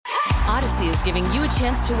Odyssey is giving you a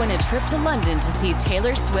chance to win a trip to London to see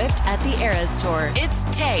Taylor Swift at the Eras Tour. It's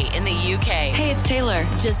Tay in the UK. Hey, it's Taylor.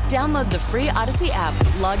 Just download the free Odyssey app,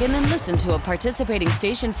 log in and listen to a participating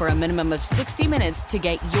station for a minimum of 60 minutes to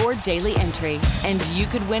get your daily entry. And you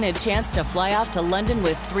could win a chance to fly off to London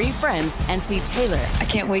with 3 friends and see Taylor. I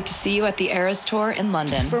can't wait to see you at the Eras Tour in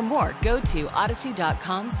London. For more, go to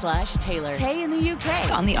odyssey.com/Taylor. Tay in the UK.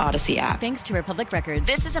 It's on the Odyssey app. Thanks to Republic Records.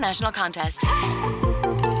 This is a national contest.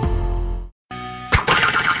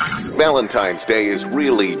 Valentine's Day is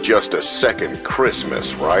really just a second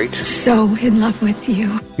Christmas, right? So in love with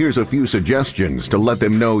you. Here's a few suggestions to let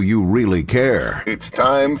them know you really care. It's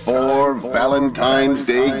time for Valentine's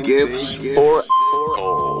Day gifts for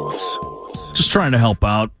assholes. Just trying to help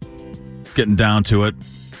out. Getting down to it.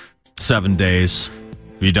 7 days.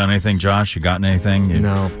 Have you done anything, Josh? You gotten anything? You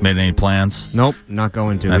No. Made any plans? Nope, not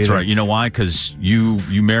going to. That's either. right. You know why? Because you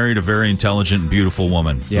married a very intelligent and beautiful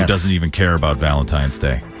woman who Yes. doesn't even care about Valentine's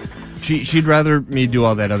Day. She'd rather me do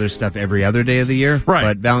all that other stuff every other day of the year. Right.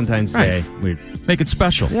 But Valentine's Day, Make it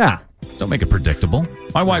special. yeah. Don't make it predictable.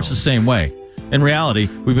 My wife's the same way. In reality,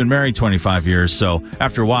 we've been married 25 years, so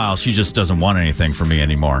after a while, she just doesn't want anything from me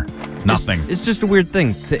anymore. Nothing. It's just a weird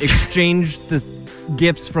thing to exchange the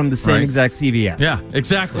gifts from the same Right. exact CVS. Yeah,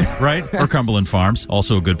 exactly. Right? Or Cumberland Farms,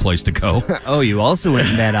 also a good place to go. Oh, you also went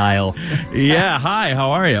in that aisle. Yeah, hi, how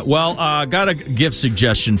are you? Well, got a gift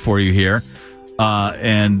suggestion for you here.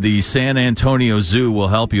 And the San Antonio Zoo will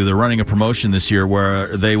help you. They're running a promotion this year where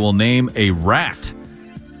they will name a rat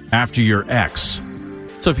after your ex.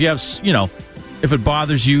 So if you have, if it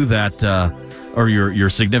bothers you that, or your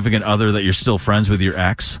significant other that you're still friends with your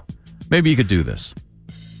ex, maybe you could do this.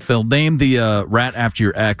 They'll name the rat after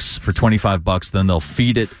your ex for $25. Then they'll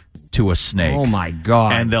feed it to a snake. Oh my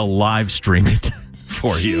God. And they'll live stream it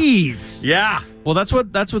for you. Jeez. Yeah. Well, that's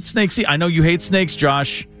what snakes eat. I know you hate snakes,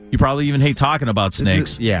 Josh. You probably even hate talking about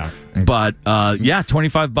snakes. Yeah. But,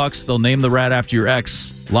 $25. They'll name the rat after your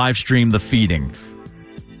ex, live stream the feeding.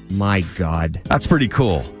 My God. That's pretty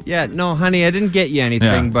cool. Yeah, no, honey, I didn't get you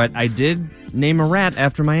anything, Yeah. but I did name a rat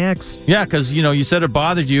after my ex. Yeah, because, you said it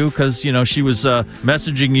bothered you because, she was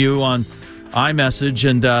messaging you on iMessage,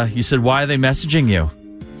 and you said, why are they messaging you?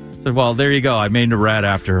 I said, well, there you go. I made a rat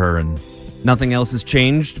after her, and Nothing else has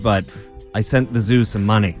changed, but I sent the zoo some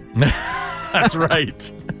money. that's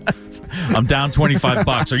right. I'm down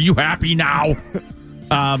 $25. Are you happy now?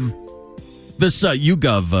 This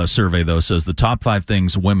YouGov survey, though, says the top 5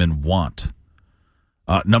 things women want.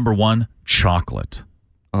 Number 1, chocolate.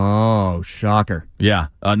 Oh, shocker. Yeah.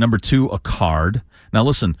 Number 2, a card. Now,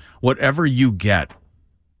 listen, whatever you get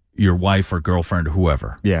your wife or girlfriend or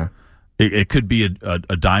whoever, Yeah. it could be a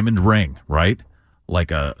diamond ring, right? Like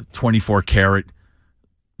a 24-karat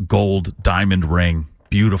gold diamond ring.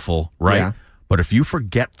 Beautiful, right? Yeah. But if you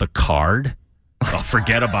forget the card,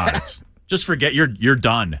 forget about it. Just forget. You're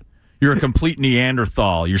done. You're a complete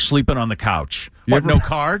Neanderthal. You're sleeping on the couch. What, no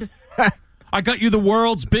card? I got you the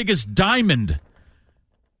world's biggest diamond.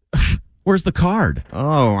 Where's the card?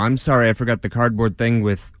 Oh, I'm sorry. I forgot the cardboard thing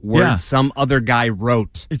with words some other guy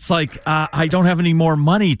wrote. It's like, I don't have any more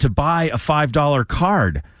money to buy a $5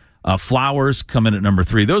 card. Flowers come in at number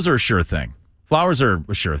 3. Those are a sure thing. Flowers are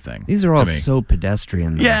a sure thing. These are all so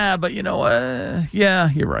pedestrian, though. Yeah, but yeah,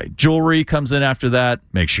 you're right. Jewelry comes in after that.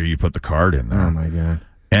 Make sure you put the card in there. Oh, my God.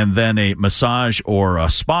 And then a massage or a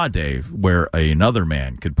spa day where another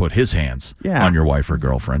man could put his hands on your wife or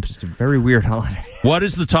girlfriend. Just a very weird holiday. What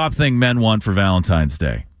is the top thing men want for Valentine's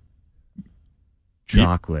Day?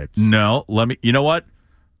 Chocolates. No, you know what?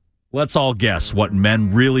 Let's all guess what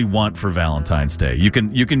men really want for Valentine's Day. You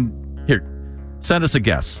can here, send us a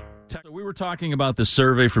guess. We were talking about this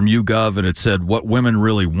survey from YouGov, and it said what women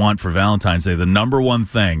really want for Valentine's Day. The number 1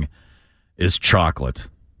 thing is chocolate.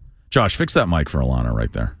 Josh, fix that mic for Alana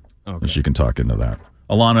right there. Okay. She can talk into that.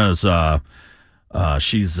 Alana's,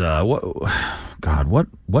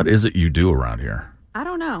 what is it you do around here? I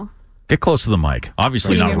don't know. Get close to the mic.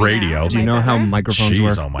 Obviously Can you not hear me radio. now? Do you know how microphones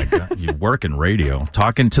work? Oh my God. You work in radio.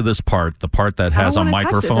 Talking to this part, the part that has a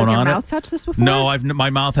microphone Has your on mouth it. touched this before? No, my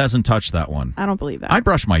mouth hasn't touched that one. I don't believe that. I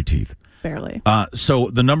brush my teeth. Barely. So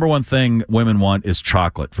the number 1 thing women want is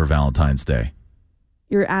chocolate for Valentine's Day.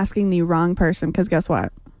 You're asking the wrong person because guess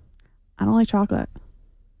what? I don't like chocolate.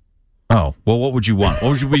 Oh, well, what would you want?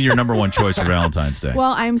 What would be your number 1 choice for Valentine's Day?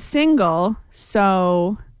 Well, I'm single,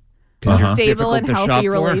 so Uh-huh. a stable and Difficult to shop healthy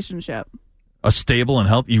for? relationship. A stable and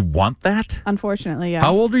healthy. You want that? Unfortunately, yes.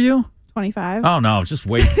 How old are you? 25. Oh, no, just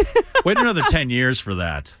wait. Wait another 10 years for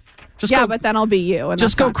that. Just yeah, go, but then I'll be you. And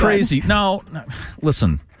just that's go not good. crazy. No,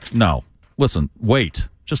 listen, wait.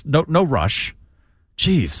 Just no rush.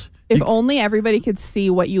 Jeez. If only everybody could see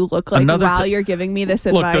what you look like while you're giving me this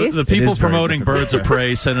advice. Look, the people promoting Birds of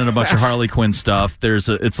Prey sending a bunch of Harley Quinn stuff.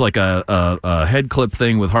 It's like a head clip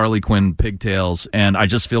thing with Harley Quinn pigtails, and I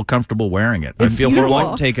just feel comfortable wearing it. It's I feel beautiful. more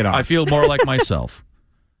like take it off. I feel more like myself.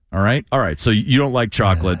 All right. So you don't like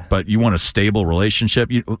chocolate, but you want a stable relationship.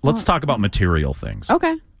 Let's talk about material things.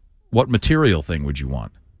 Okay. What material thing would you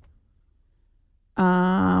want?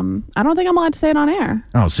 I don't think I'm allowed to say it on air.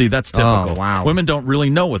 Oh, see, that's typical. Oh, wow. Women don't really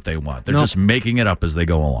know what they want. They're just making it up as they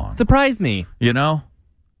go along. Surprise me. You know?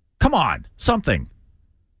 Come on, something.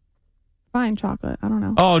 Fine, chocolate. I don't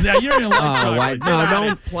know. Oh, yeah, you don't even like chocolate.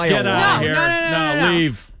 don't play Get out of here. No.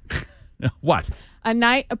 Leave. What?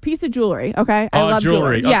 A piece of jewelry. Okay, I love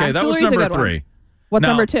jewelry. Okay, Yeah, that was jewelry's a number good one. 3. What's Now-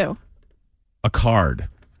 number 2? A card.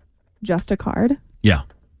 Just a card. Yeah.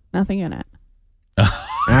 Nothing in it.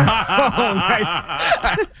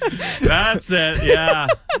 That's it. Yeah.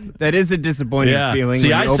 That is a disappointing feeling. See,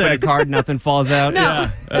 when you I open said a card, nothing falls out. No.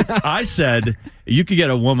 Yeah. I said you could get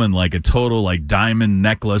a woman like a total diamond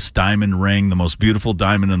necklace, diamond ring, the most beautiful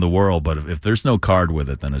diamond in the world, but if there's no card with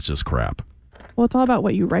it, then it's just crap. Well, it's all about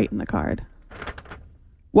what you write in the card.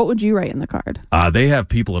 What would you write in the card? They have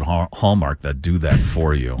people at Hallmark that do that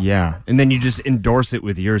for you. Yeah, and then you just endorse it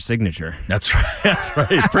with your signature. That's right. That's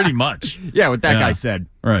right. Pretty much. Yeah, what that guy said.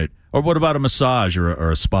 Right. Or what about a massage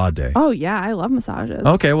or a spa day? Oh, yeah, I love massages.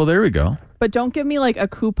 Okay, well, there we go. But don't give me a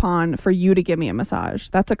coupon for you to give me a massage.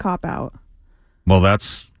 That's a cop-out. Well,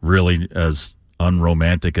 that's really as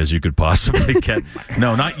unromantic as you could possibly get.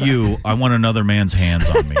 No, not you. I want another man's hands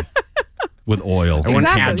on me with oil. I want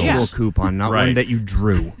an Exactly, actual yeah. coupon, not one that you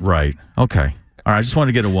drew. Right. Okay. All right. I just want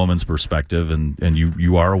to get a woman's perspective, and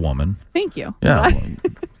you are a woman. Thank you. Yeah.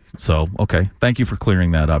 So, okay. Thank you for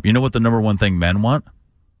clearing that up. You know what the number one thing men want?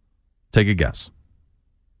 Take a guess.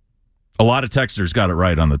 A lot of texters got it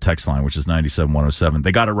right on the text line, which is 97107.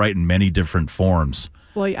 They got it right in many different forms.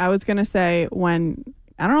 Well, I was going to say I don't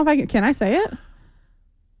know if I can I say it?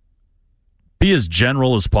 Be as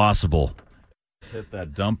general as possible. Hit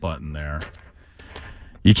that dump button there.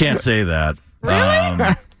 You can't say that.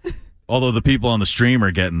 Really? Although the people on the stream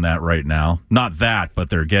are getting that right now. Not that, but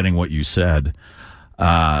they're getting what you said.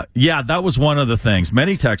 Yeah, that was one of the things.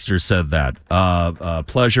 Many texters said that.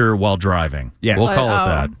 Pleasure while driving. Yes. We'll call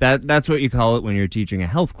it that. That's what you call it when you're teaching a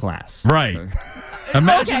health class. Right. So-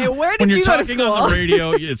 Imagine Okay, where did when you're you go to talking on school? the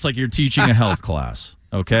radio, it's like you're teaching a health class.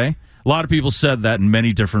 Okay? A lot of people said that in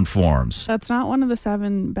many different forms. That's not one of the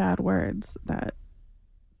 7 bad words that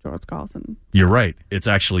George Carlson. You're right. It's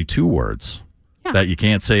actually 2 words that you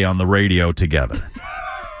can't say on the radio together.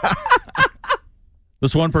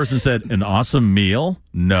 This one person said, an awesome meal?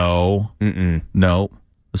 No. No.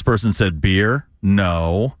 This person said beer?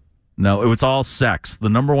 No. No, it was all sex. The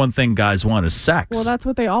number one thing guys want is sex. Well, that's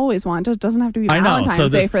what they always want. It just doesn't have to be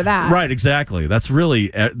Valentine's Day for that. Right, exactly. That's really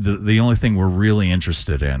the only thing we're really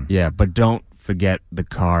interested in. Yeah, but don't forget the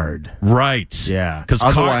card. Right. Yeah. Because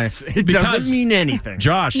otherwise, it doesn't mean anything.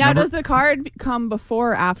 Josh, Now, does the card come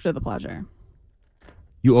before or after the pleasure?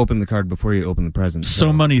 You open the card before you open the present.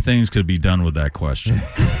 so many things could be done with that question.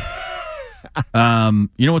 You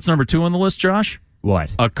know what's number 2 on the list, Josh?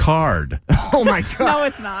 What? A card. Oh, my God. No,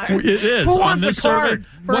 it's not. It is. Who on wants this a card?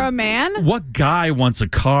 survey. For a man? What guy wants a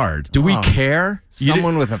card? Do we care?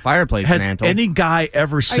 Someone with a fireplace Has mantle. any guy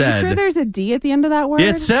ever Are said... you sure there's a D at the end of that word?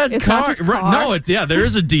 It says it's card. Not just car. No, there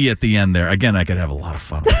is a D at the end there. Again, I could have a lot of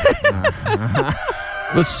fun with it.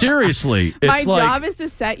 But seriously, it's My like... job is to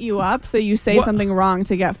set you up so you say something wrong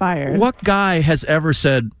to get fired. What guy has ever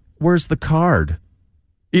said, where's the card?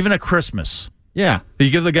 Even at Christmas. Yeah. You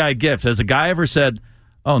give the guy a gift. Has a guy ever said,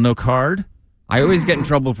 oh, no card? I always get in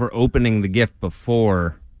trouble for opening the gift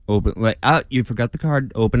before open. Like, you forgot the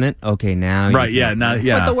card. Open it. Okay, now. Right, yeah.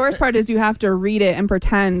 But the worst part is you have to read it and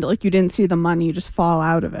pretend like you didn't see the money. You just fall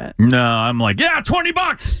out of it. No, I'm like, yeah,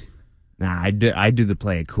 $20. Nah, I do the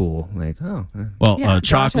play it cool. Like, Well, Yeah,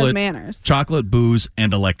 Josh has chocolate, manners. chocolate, booze,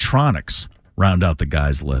 and electronics round out the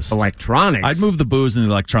guys' list. electronics. I'd move the booze and the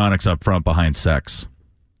electronics up front behind sex.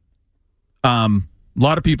 A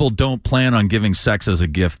lot of people don't plan on giving sex as a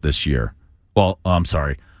gift this year. Well, I'm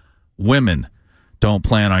sorry. Women don't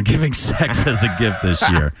plan on giving sex as a gift this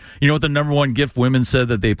year. You know what the number one gift women said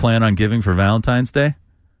that they plan on giving for Valentine's Day?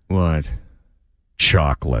 What?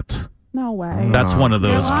 Chocolate. No way. That's one of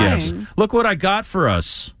those You're gifts. lying. Look what I got for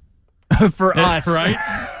us. For us. Right?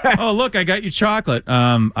 Oh, look, I got you chocolate.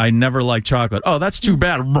 I never liked chocolate. Oh, that's too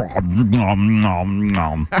bad.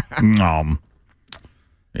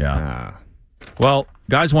 Yeah. Well,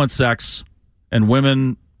 guys want sex, and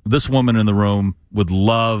women, this woman in the room would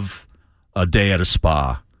love a day at a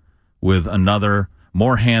spa with another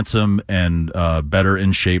more handsome and better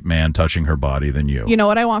in shape man touching her body than you. You know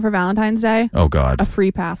what I want for Valentine's Day? Oh, God. A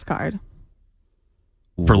free pass card.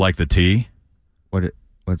 For like the tea?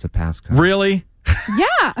 What's a pass card? Really?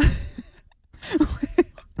 Yeah.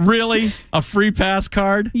 Really? A free pass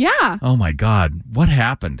card? Yeah. Oh, my God. What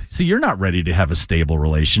happened? See, you're not ready to have a stable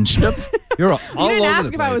relationship. You're all You didn't over ask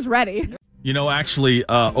the if I place. was ready. You know, actually,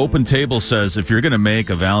 Open Table says if you're going to make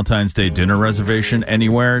a Valentine's Day dinner reservation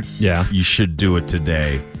anywhere, you should do it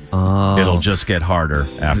today. Oh. It'll just get harder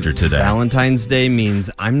after today. Valentine's Day means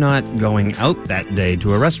I'm not going out that day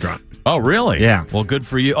to a restaurant. Oh, really? Yeah. Well, good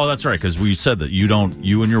for you. Oh, that's right, because we said that you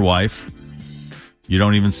and your wife, you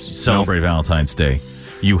don't even celebrate Valentine's Day.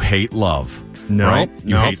 You hate love. No. Right?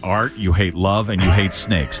 You No. hate art, you hate love, and you hate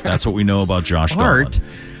snakes. That's what we know about Josh Art? Dolan.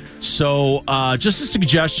 So, just a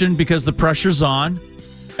suggestion, because the pressure's on,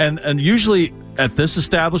 and usually at this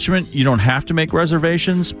establishment, you don't have to make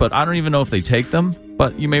reservations, but I don't even know if they take them,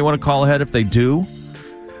 but you may want to call ahead if they do.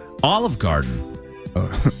 Olive Garden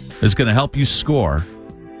is going to help you score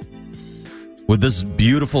with this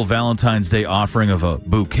beautiful Valentine's Day offering of a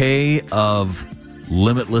bouquet of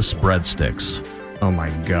limitless breadsticks. Oh,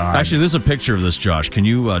 my God. Actually, there's a picture of this, Josh. Can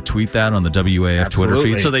you tweet that on the WAF Twitter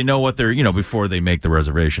Absolutely. feed so they know what they're, before they make the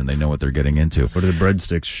reservation, they know what they're getting into. What are the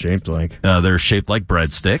breadsticks shaped like? They're shaped like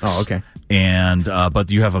breadsticks. Oh, okay. And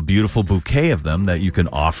but you have a beautiful bouquet of them that you can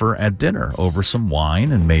offer at dinner over some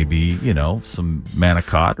wine and maybe, some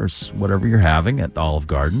manicotti or whatever you're having at Olive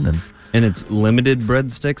Garden. And it's limited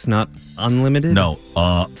breadsticks, not unlimited? No,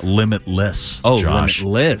 limitless, Oh, Josh.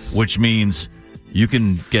 limitless. Which means you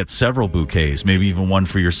can get several bouquets, maybe even one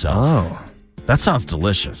for yourself. Oh. That sounds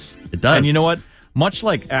delicious. It does. And you know what? Much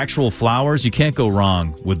like actual flowers, you can't go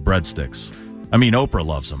wrong with breadsticks. I mean, Oprah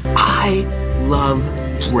loves them. I love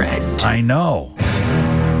bread. I know.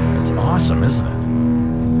 It's awesome, isn't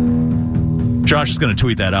it? Josh is going to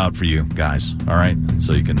tweet that out for you guys, all right?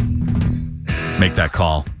 So you can make that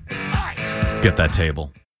call. Get that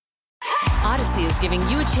table. Odyssey is giving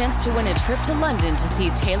you a chance to win a trip to London to see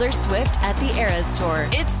Taylor Swift at the Eras Tour.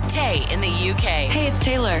 It's Tay in the UK. Hey, it's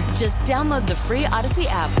Taylor. Just download the free Odyssey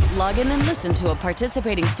app, log in and listen to a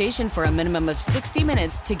participating station for a minimum of 60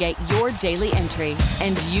 minutes to get your daily entry.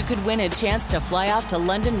 And you could win a chance to fly off to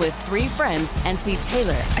London with 3 friends and see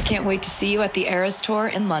Taylor. I can't wait to see you at the Eras Tour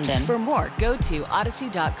in London. For more, go to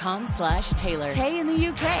odyssey.com/Taylor. Tay in the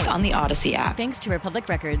UK. On the Odyssey app. Thanks to Republic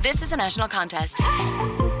Records. This is a national contest.